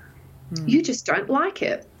know. You just don't like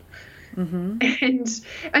it. And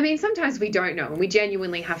I mean, sometimes we don't know, and we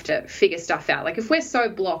genuinely have to figure stuff out. Like if we're so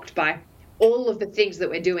blocked by all of the things that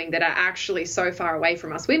we're doing that are actually so far away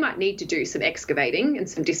from us, we might need to do some excavating and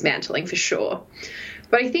some dismantling for sure.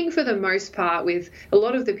 But I think for the most part, with a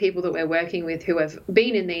lot of the people that we're working with who have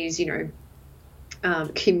been in these,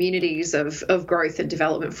 communities of growth and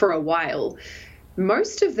development for a while,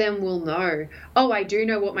 most of them will know, oh, I do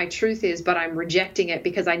know what my truth is, but I'm rejecting it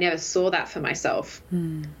because I never saw that for myself.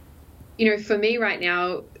 For me right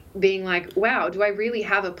now, being like, wow, do I really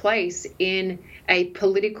have a place in a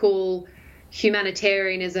political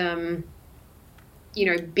humanitarianism,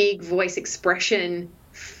 big voice expression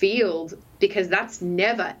field? Because that's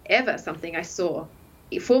never, ever something I saw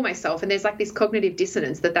for myself. And there's like this cognitive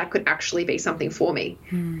dissonance that could actually be something for me.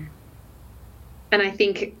 And I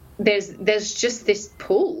think there's just this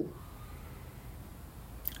pull.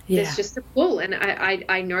 There's just a pull. And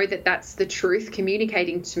I know that that's the truth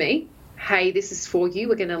communicating to me. Hey, this is for you.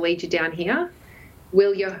 We're going to lead you down here.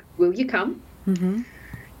 Will you come?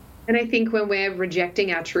 And I think when we're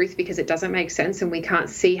rejecting our truth because it doesn't make sense and we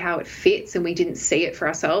can't see how it fits and we didn't see it for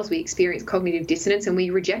ourselves, we experience cognitive dissonance and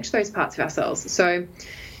we reject those parts of ourselves. So,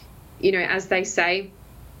 as they say,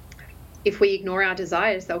 if we ignore our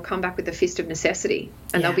desires, they'll come back with the fist of necessity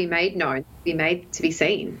and they'll be made known, be made to be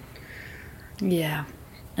seen. Yeah.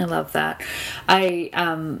 I love that.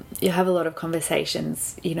 You have a lot of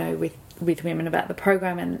conversations, with women about the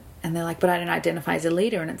program and they're like, but I don't identify as a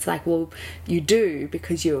leader. And it's like, well, you do,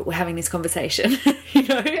 because we're having this conversation,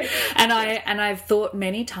 and I've thought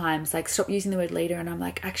many times, like, stop using the word leader. And I'm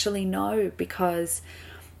like, actually, no, because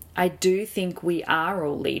I do think we are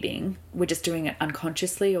all leading. We're just doing it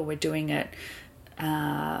unconsciously, or we're doing it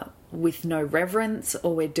with no reverence,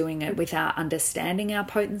 or we're doing it without understanding our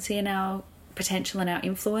potency and our potential and our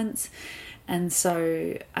influence. And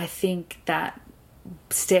so I think that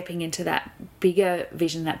stepping into that bigger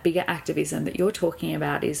vision, that bigger activism that you're talking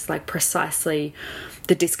about, is like precisely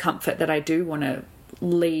the discomfort that I do want to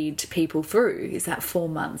lead people through, is that 4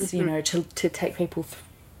 months, to take people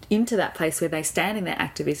into that place where they stand in their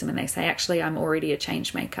activism and they say, actually, I'm already a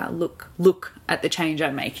change maker. Look at the change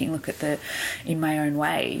I'm making. Look at in my own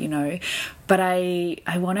way, But I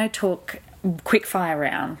want to talk quick fire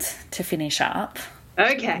round to finish up.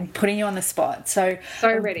 Okay. I'm putting you on the spot. So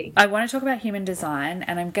ready. I want to talk about human design,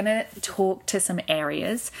 and I'm going to talk to some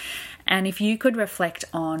areas. And if you could reflect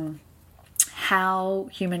on how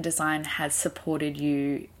human design has supported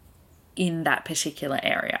you in that particular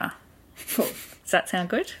area. Cool. Does that sound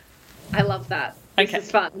good? I love that. This is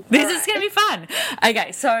fun. This is going to be fun.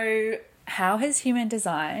 Okay, so how has human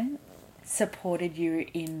design supported you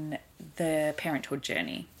in the parenthood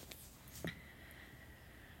journey?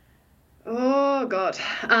 Oh, God.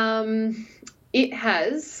 It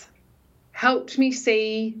has helped me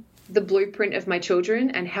see the blueprint of my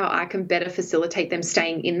children and how I can better facilitate them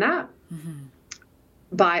staying in that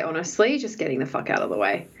by, honestly, just getting the fuck out of the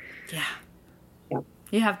way. Yeah.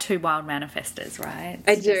 You have two wild manifestors, right?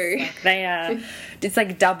 I do. Like they are, it's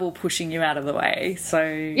like double pushing you out of the way. So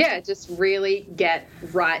yeah, just really get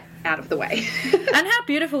right out of the way. And how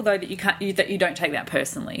beautiful though that you don't take that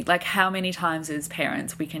personally. Like how many times as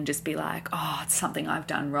parents we can just be like, oh, it's something I've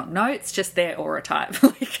done wrong. No, it's just their aura type.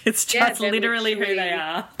 Like it's just literally who they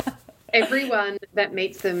are. Everyone that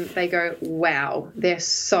meets them, they go, wow, they're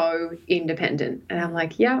so independent. And I'm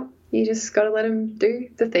like, yeah, you just got to let them do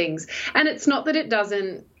the things. And it's not that it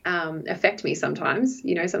doesn't affect me sometimes.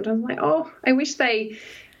 You know, sometimes I'm like, oh, I wish they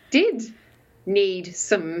did need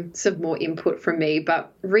some more input from me.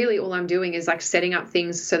 But really all I'm doing is like setting up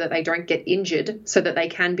things so that they don't get injured, so that they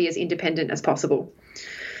can be as independent as possible,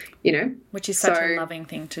 you know. Which is such a loving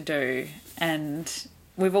thing to do. And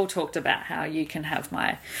we've all talked about how you can have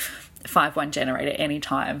my 5-1 generator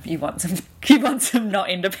anytime you want some not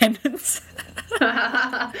independence.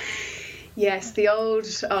 Yes, the old,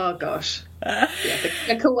 oh gosh. Yeah,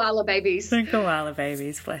 the koala babies. The koala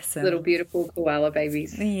babies, bless them. Little beautiful koala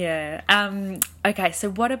babies. Yeah. Okay, so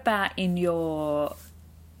what about in your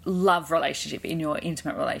love relationship, in your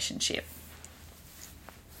intimate relationship?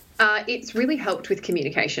 It's really helped with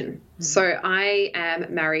communication. So I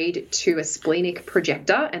am married to a splenic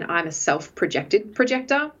projector and I'm a self-projected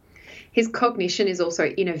projector. His cognition is also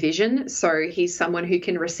inner vision, so he's someone who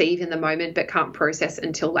can receive in the moment but can't process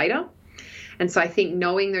until later. And so I think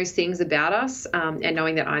knowing those things about us and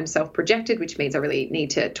knowing that I'm self-projected, which means I really need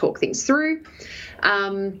to talk things through,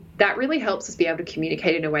 that really helps us be able to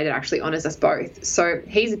communicate in a way that actually honours us both. So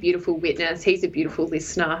he's a beautiful witness. He's a beautiful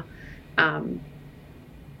listener.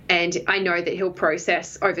 And I know that he'll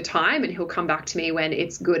process over time and he'll come back to me when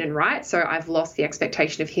it's good and right. So I've lost the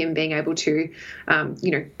expectation of him being able to,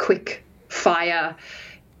 quick fire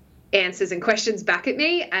answers and questions back at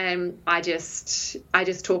me. And I just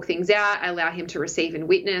talk things out. I allow him to receive and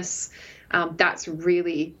witness. That's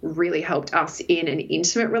really, really helped us in an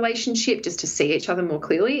intimate relationship just to see each other more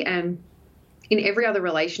clearly. And in every other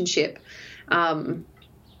relationship,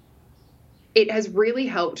 it has really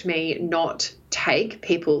helped me not take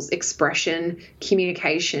people's expression,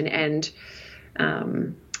 communication, and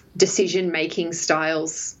decision-making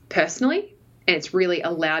styles personally. And it's really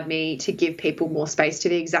allowed me to give people more space to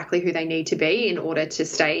be exactly who they need to be in order to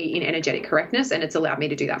stay in energetic correctness. And it's allowed me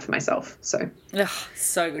to do that for myself. So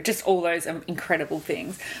good. Just all those incredible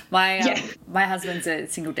things. My husband's a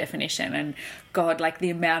single definition, and God, like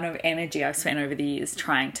the amount of energy I've spent over the years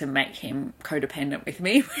trying to make him codependent with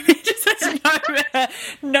me when he just has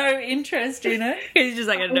no interest in it. He's just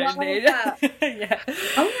like, I don't need it. Yeah.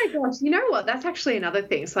 Oh my gosh. You know what? That's actually another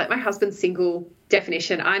thing. So like my husband's single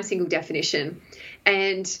definition, I'm single definition.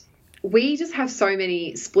 And we just have so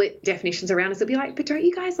many split definitions around us. It'll be like, but don't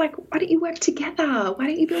you guys why don't you work together? Why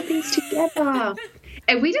don't you build things together?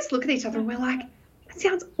 And we just look at each other and we're like, that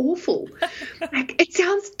sounds awful. Like, it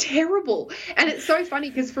sounds terrible. And it's so funny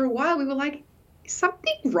because for a while we were like, is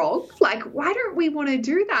something wrong? Like, why don't we want to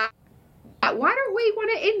do that? Why don't we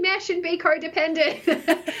want to enmesh and be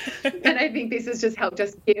codependent? And I think this has just helped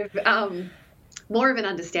us give more of an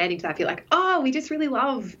understanding to that. Feel like, oh, we just really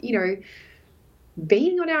love,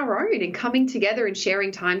 being on our own and coming together and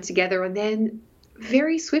sharing time together and then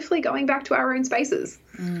very swiftly going back to our own spaces.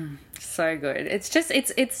 So good. It's just,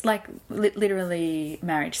 it's like literally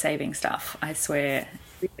marriage saving stuff, I swear.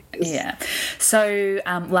 Yeah. So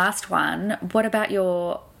last one, what about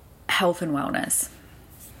your health and wellness?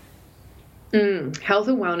 Health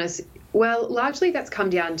and wellness. Well, largely that's come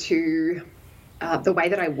down to the way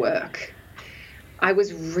that I work. I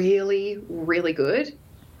was really, really good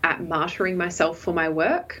at martyring myself for my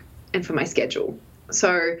work and for my schedule.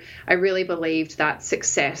 So I really believed that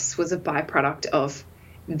success was a byproduct of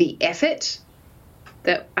the effort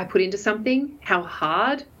that I put into something, how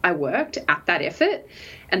hard I worked at that effort,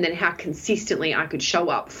 and then how consistently I could show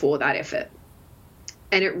up for that effort.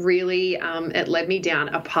 And it really, it led me down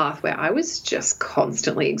a path where I was just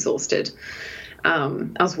constantly exhausted. I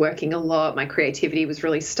was working a lot. My creativity was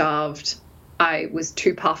really starved. I was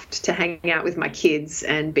too puffed to hang out with my kids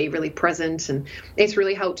and be really present. And it's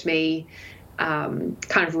really helped me kind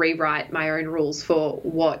of rewrite my own rules for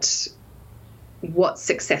what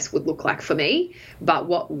success would look like for me, but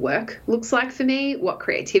what work looks like for me, what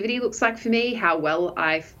creativity looks like for me, how well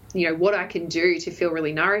what I can do to feel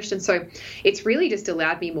really nourished. And so it's really just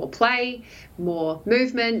allowed me more play, more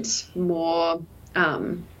movement, more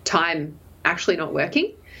time actually not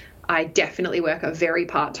working. I definitely work a very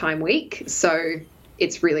part-time week. So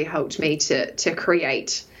it's really helped me to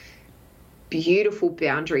create beautiful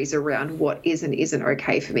boundaries around what is and isn't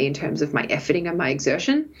okay for me in terms of my efforting and my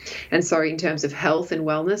exertion. And so in terms of health and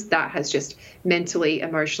wellness, that has just mentally,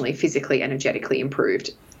 emotionally, physically, energetically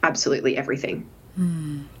improved absolutely everything.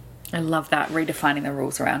 I love that. Redefining the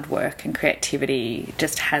rules around work and creativity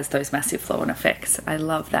just has those massive flow-on effects. I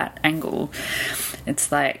love that angle.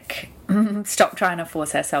 It's like, stop trying to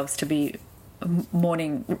force ourselves to be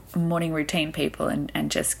morning routine people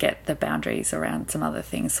and just get the boundaries around some other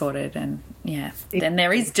things sorted, and then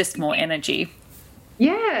there is just more energy.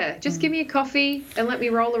 Yeah, just give me a coffee and let me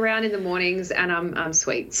roll around in the mornings, and I'm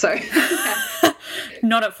sweet. So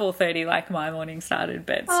not at 4:30 like my morning started,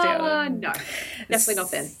 but still. No, definitely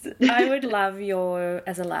not then. I would love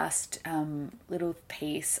as a last little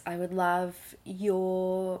piece, I would love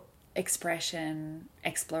your exploration,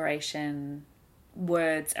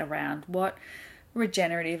 words around what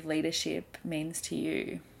regenerative leadership means to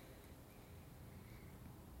you.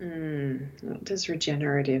 What does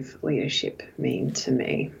regenerative leadership mean to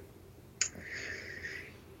me?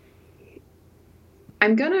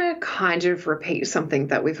 I'm going to kind of repeat something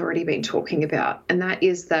that we've already been talking about, and that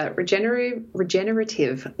is that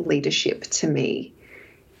regenerative leadership to me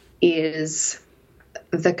is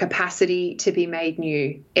the capacity to be made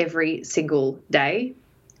new every single day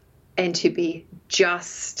and to be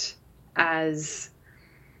just as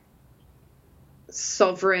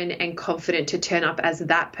sovereign and confident to turn up as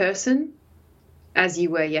that person as you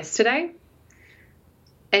were yesterday,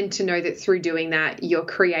 and to know that through doing that you're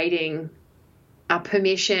creating a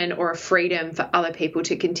permission or a freedom for other people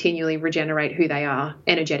to continually regenerate who they are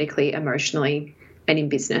energetically, emotionally, and in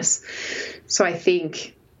business. So I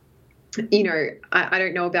think, I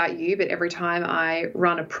don't know about you, but every time I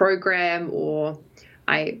run a program or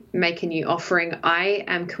I make a new offering, I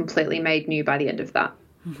am completely made new by the end of that.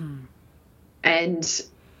 Mm-hmm. And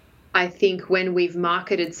I think when we've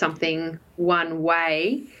marketed something one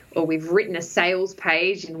way, or we've written a sales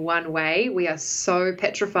page in one way, we are so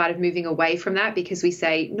petrified of moving away from that because we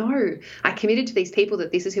say, no, I committed to these people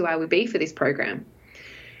that this is who I would be for this program.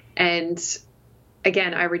 And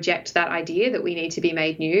again, I reject that idea that we need to be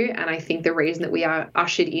made new. And I think the reason that we are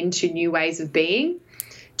ushered into new ways of being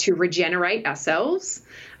to regenerate ourselves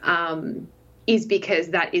is because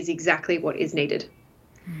that is exactly what is needed.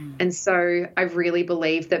 And so I really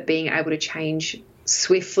believe that being able to change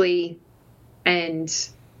swiftly and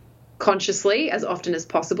consciously as often as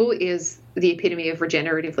possible is the epitome of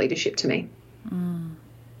regenerative leadership to me.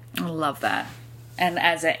 I love that. And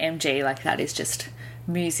as an MG, like, that is just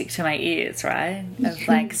music to my ears, right? Of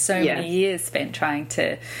like so many years spent trying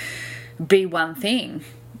to be one thing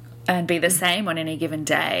and be the same on any given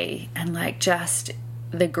day, and like just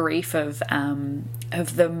the grief of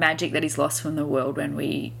the magic that is lost from the world when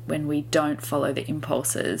we don't follow the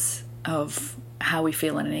impulses of how we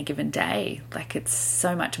feel on any given day. Like, it's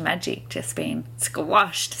so much magic just being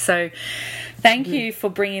squashed. So thank you for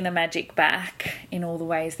bringing the magic back in all the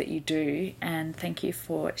ways that you do, and thank you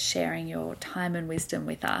for sharing your time and wisdom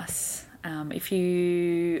with us.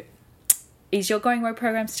 Is your Going Rogue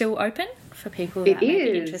program still open for people that may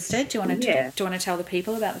be interested? Do you want to tell the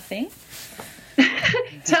people about the thing?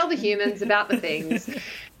 Tell the humans about the things.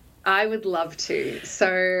 I would love to.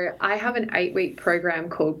 So I have an 8-week program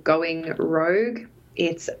called Going Rogue.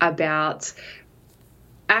 It's about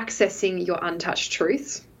accessing your untouched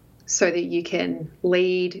truths so that you can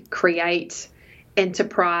lead, create,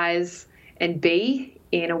 enterprise, and be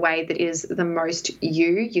in a way that is the most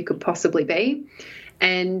you could possibly be.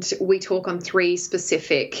 And we talk on 3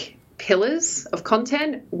 specific pillars of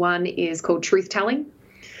content. One is called truth telling.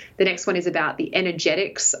 The next one is about the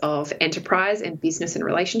energetics of enterprise and business and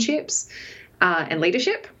relationships and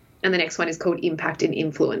leadership. And the next one is called impact and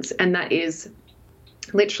influence. And that is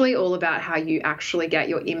literally all about how you actually get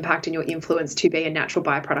your impact and your influence to be a natural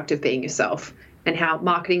byproduct of being yourself, and how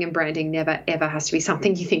marketing and branding never, ever has to be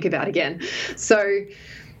something you think about again. So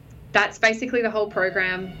that's basically the whole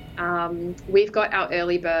program. We've got our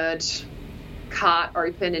early bird cart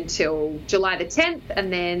open until July the 10th,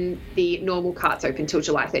 and then the normal cart's open until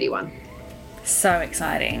July 31. So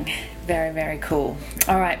exciting. Very, very cool.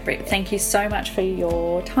 All right, Britt, thank you so much for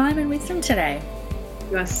your time and wisdom today.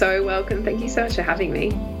 You are so welcome. Thank you so much for having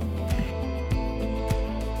me.